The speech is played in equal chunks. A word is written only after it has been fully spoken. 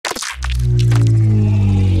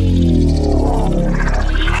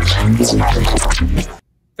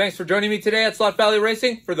Thanks for joining me today at Slot Valley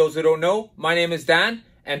Racing. For those who don't know, my name is Dan,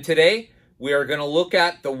 and today we are going to look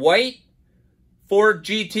at the white Ford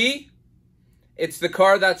GT. It's the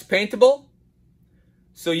car that's paintable,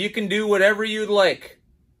 so you can do whatever you'd like.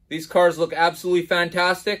 These cars look absolutely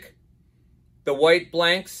fantastic. The white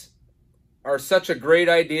blanks are such a great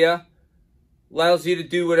idea. Allows you to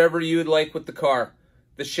do whatever you would like with the car.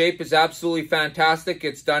 The shape is absolutely fantastic.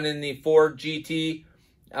 It's done in the Ford GT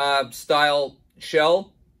style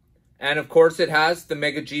shell. And of course it has the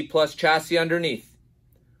Mega G Plus chassis underneath.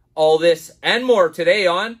 All this and more today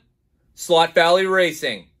on Slot Valley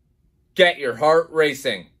Racing. Get your heart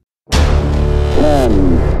racing.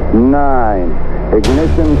 10, 9,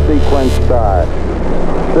 ignition sequence start.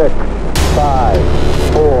 6,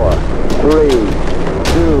 5, 4, 3,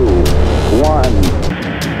 2, 1.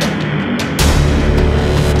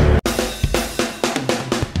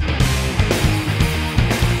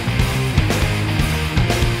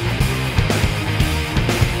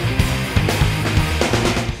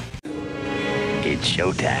 It's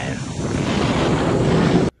showtime.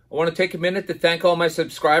 I want to take a minute to thank all my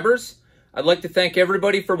subscribers. I'd like to thank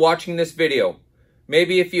everybody for watching this video.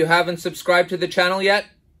 Maybe if you haven't subscribed to the channel yet,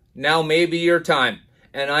 now may be your time.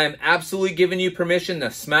 And I am absolutely giving you permission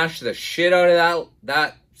to smash the shit out of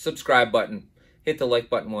that subscribe button. Hit the like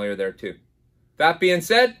button while you're there too. That being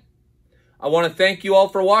said, I want to thank you all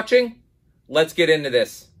for watching. Let's get into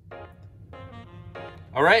this.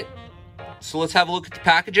 All right, so let's have a look at the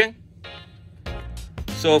packaging.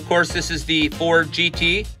 So of course this is the Ford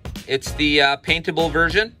GT. It's the paintable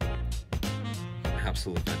version.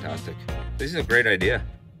 Absolutely fantastic. This is a great idea.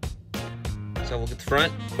 Let's have a look at the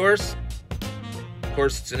front, of course. Of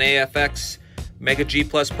course, it's an AFX Mega G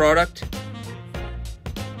Plus product.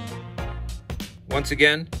 Once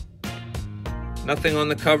again, nothing on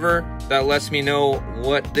the cover that lets me know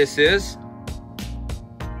what this is.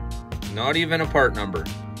 Not even a part number.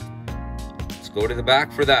 Let's go to the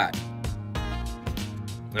back for that.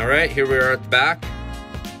 All right, here we are at the back.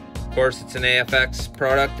 Of course, it's an AFX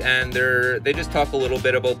product, and they just talk a little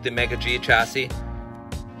bit about the Mega G chassis.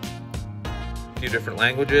 A few different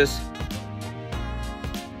languages.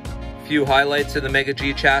 A few highlights of the Mega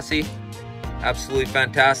G chassis. Absolutely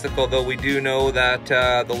fantastic, although we do know that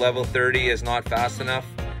the level 30 is not fast enough.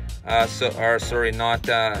 Not enough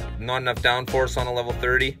downforce on a level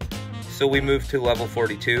 30. So we moved to level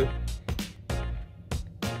 42.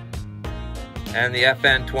 And the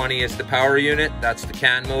FN20 is the power unit. That's the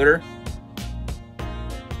CAN motor.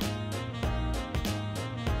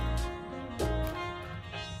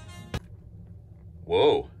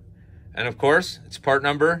 Whoa. And of course, it's part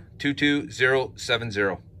number 22070.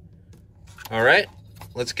 All right,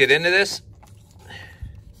 let's get into this.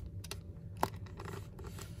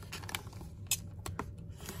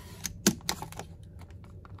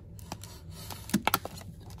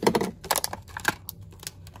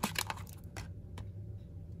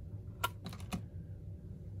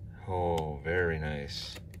 Oh, very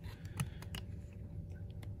nice.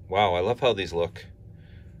 Wow, I love how these look.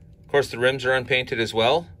 Of course, the rims are unpainted as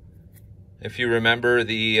well. If you remember,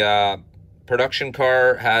 the production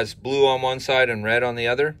car has blue on one side and red on the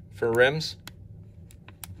other for rims.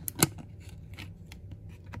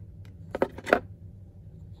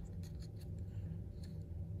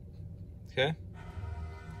 Okay.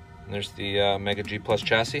 And there's the Mega G Plus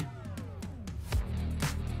chassis.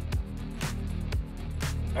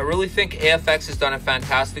 I really think AFX has done a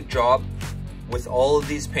fantastic job with all of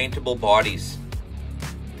these paintable bodies.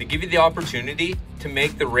 They give you the opportunity to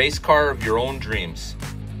make the race car of your own dreams,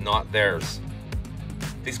 not theirs.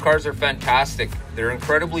 These cars are fantastic. They're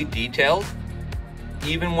incredibly detailed.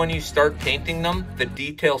 Even when you start painting them, the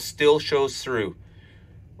detail still shows through.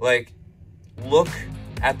 Like, look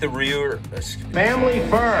at the rear. Family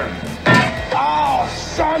first. Oh,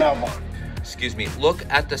 son of a... Excuse me. Look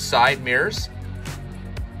at the side mirrors.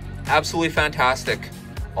 Absolutely fantastic.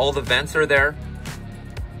 All the vents are there.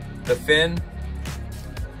 The fin.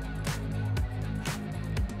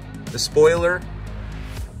 The spoiler.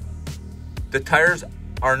 The tires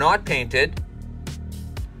are not painted,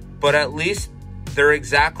 but at least they're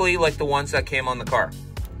exactly like the ones that came on the car.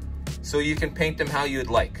 So you can paint them how you'd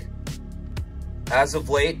like. As of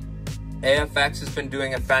late, AFX has been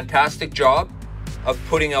doing a fantastic job of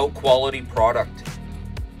putting out quality product.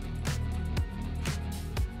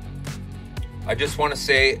 I just want to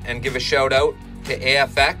say and give a shout out to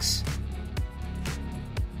AFX.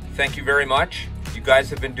 Thank you very much. You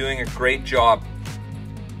guys have been doing a great job.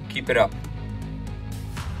 Keep it up.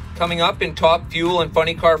 Coming up in Top Fuel and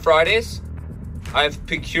Funny Car Fridays, I've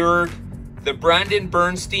procured the Brandon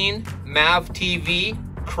Bernstein MAV TV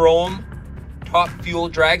chrome top fuel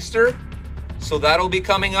dragster. So that'll be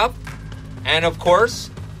coming up. And of course,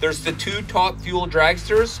 there's the 2 top fuel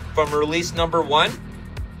dragsters from release number 1.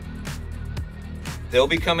 They'll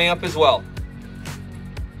be coming up as well.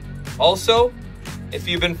 Also, if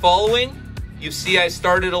you've been following, you see I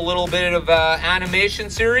started a little bit of animation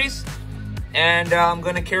series, and I'm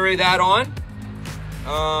going to carry that on.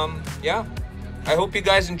 Yeah, I hope you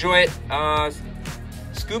guys enjoy it.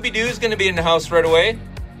 Scooby-Doo is going to be in the house right away.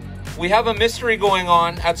 We have a mystery going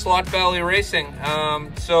on at Slot Valley Racing,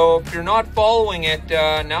 so if you're not following it,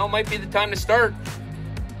 now might be the time to start.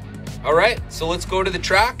 All right, so let's go to the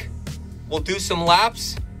track. We'll do some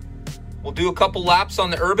laps. We'll do a couple laps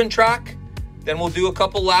on the urban track. Then we'll do a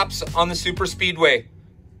couple laps on the super speedway.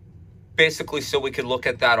 Basically so we could look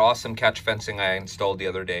at that awesome catch fencing I installed the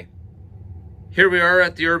other day. Here we are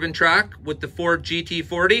at the urban track with the Ford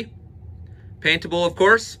GT40. Paintable, of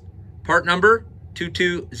course. Part number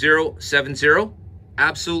 22070.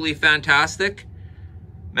 Absolutely fantastic.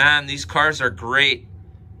 Man, these cars are great.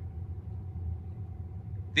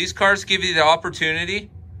 These cars give you the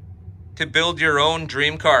opportunity to build your own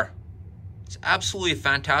dream car. It's absolutely a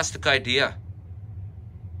fantastic idea.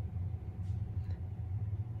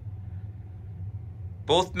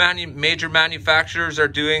 Both major manufacturers are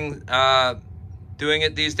doing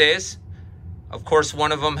it these days. Of course,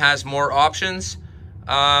 one of them has more options,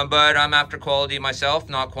 but I'm after quality myself,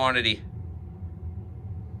 not quantity.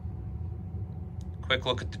 Quick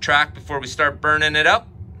look at the track before we start burning it up.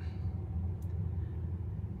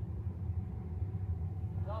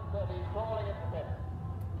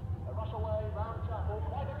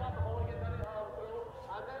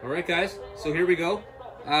 All right, guys, so here we go.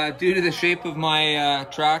 Due to the shape of my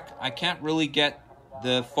track, I can't really get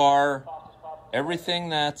everything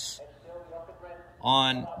that's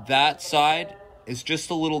on that side. It's just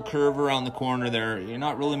a little curve around the corner there. You're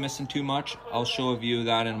not really missing too much. I'll show a view of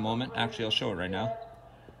that in a moment. Actually, I'll show it right now.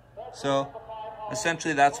 So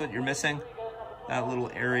essentially that's what you're missing. That little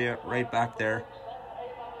area right back there.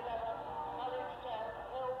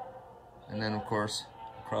 And then of course,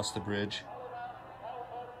 across the bridge,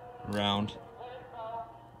 around,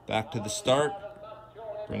 back to the start,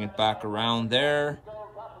 bring it back around there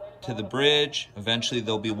to the bridge. Eventually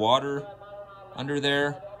there'll be water under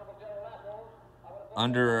there.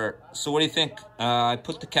 So what do you think? I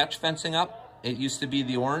put the catch fencing up. It used to be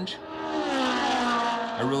the orange.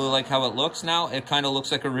 I really like how it looks now. It kind of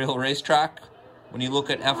looks like a real racetrack. When you look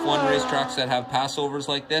at F1 racetracks that have passovers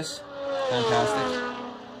like this, fantastic.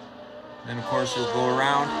 Then of course you'll go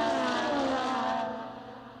around.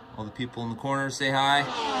 All the people in the corner say hi.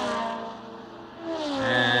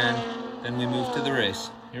 And then we move to the race.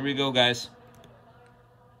 Here we go, guys.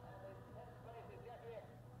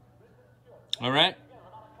 All right.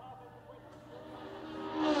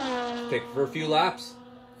 Take it for a few laps.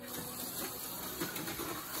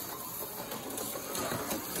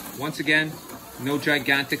 Once again, no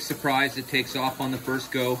gigantic surprise. It takes off on the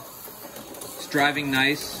first go. It's driving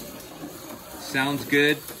nice. Sounds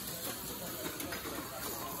good.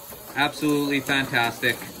 Absolutely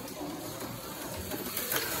fantastic.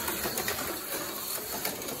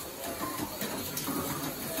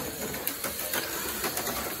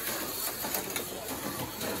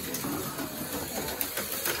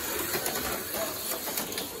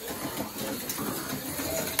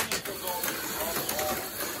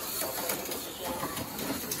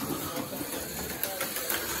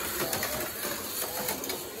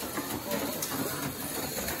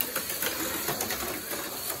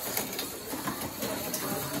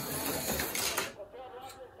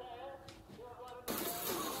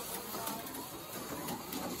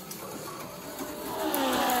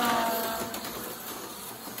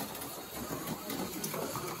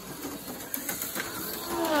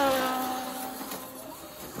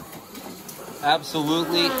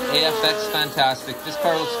 Absolutely AFX fantastic. This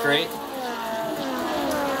car looks great.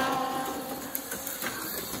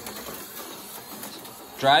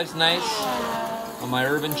 Drives nice on my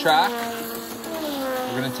urban track.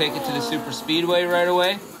 We're going to take it to the super speedway right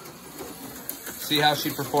away. See how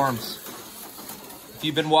she performs. If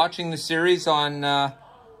you've been watching the series on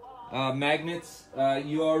magnets,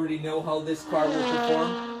 you already know how this car will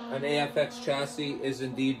perform. An AFX chassis is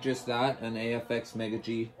indeed just that, an AFX Mega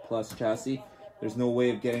G Plus chassis. There's no way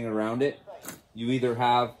of getting around it. You either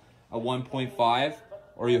have a 1.5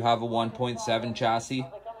 or you have a 1.7 chassis,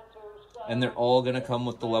 and they're all going to come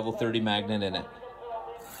with the level 30 magnet in it.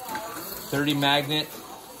 30 magnet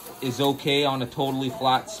is okay on a totally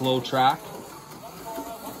flat, slow track,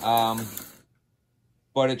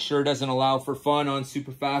 but it sure doesn't allow for fun on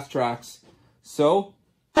super fast tracks. So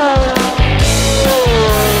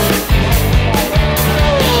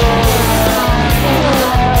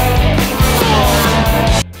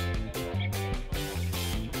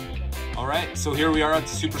All right, so here we are at the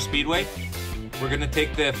Super Speedway. We're gonna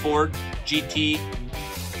take the Ford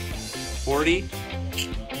GT40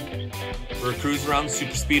 for a cruise around the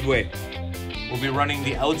Super Speedway. We'll be running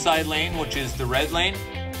the outside lane, which is the red lane.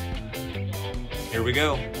 Here we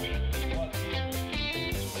go.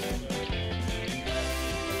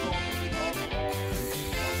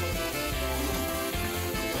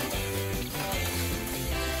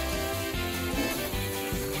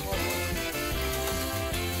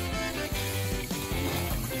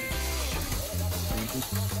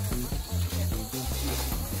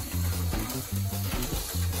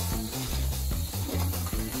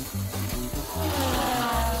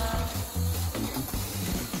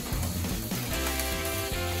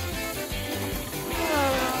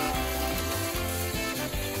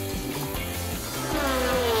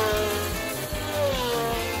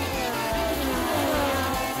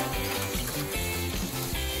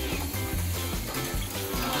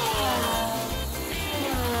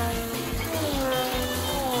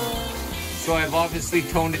 So I've obviously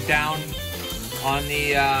toned it down on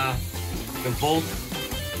the volt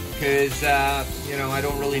because you know, I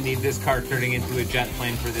don't really need this car turning into a jet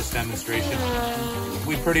plane for this demonstration.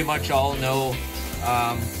 We pretty much all know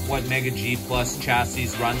what Mega G Plus chassis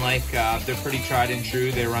run like. They're pretty tried and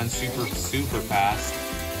true. They run super fast,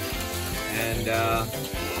 and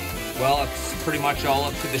well, it's pretty much all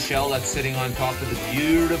up to the shell that's sitting on top of the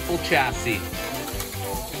beautiful chassis.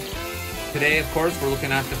 Today, of course, we're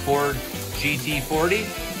looking at the Ford GT40.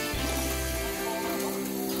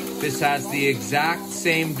 This has the exact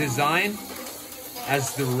same design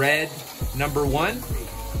as the red #1.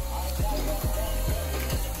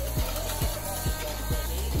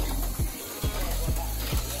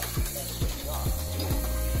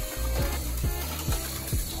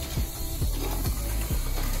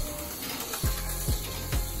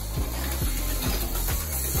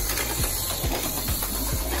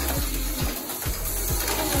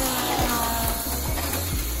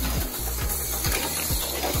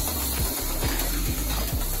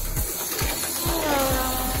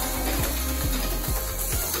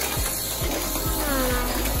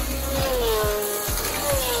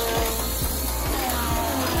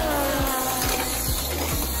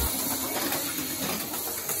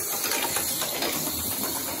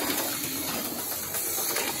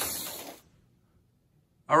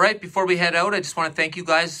 All right, before we head out, I just want to thank you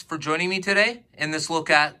guys for joining me today in this look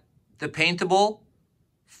at the Paintable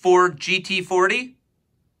Ford GT40.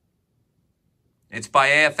 It's by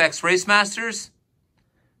AFX Racemasters.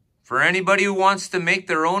 For anybody who wants to make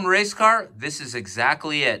their own race car, this is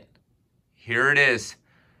exactly it. Here it is.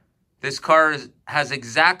 This car has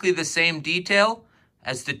exactly the same detail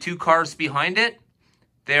as the two cars behind it.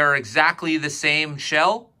 They are exactly the same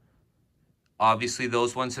shell. Obviously,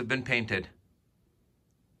 those ones have been painted.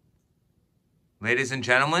 Ladies and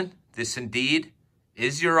gentlemen, this indeed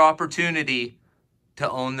is your opportunity to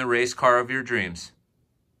own the race car of your dreams.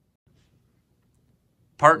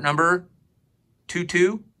 Part number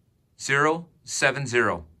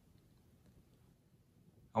 22070.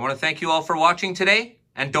 I want to thank you all for watching today,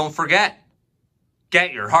 and don't forget,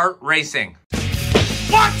 get your heart racing.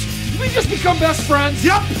 What? Did we just become best friends?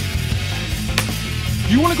 Yup.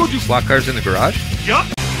 You want to go do Slot cars in the garage? Yup.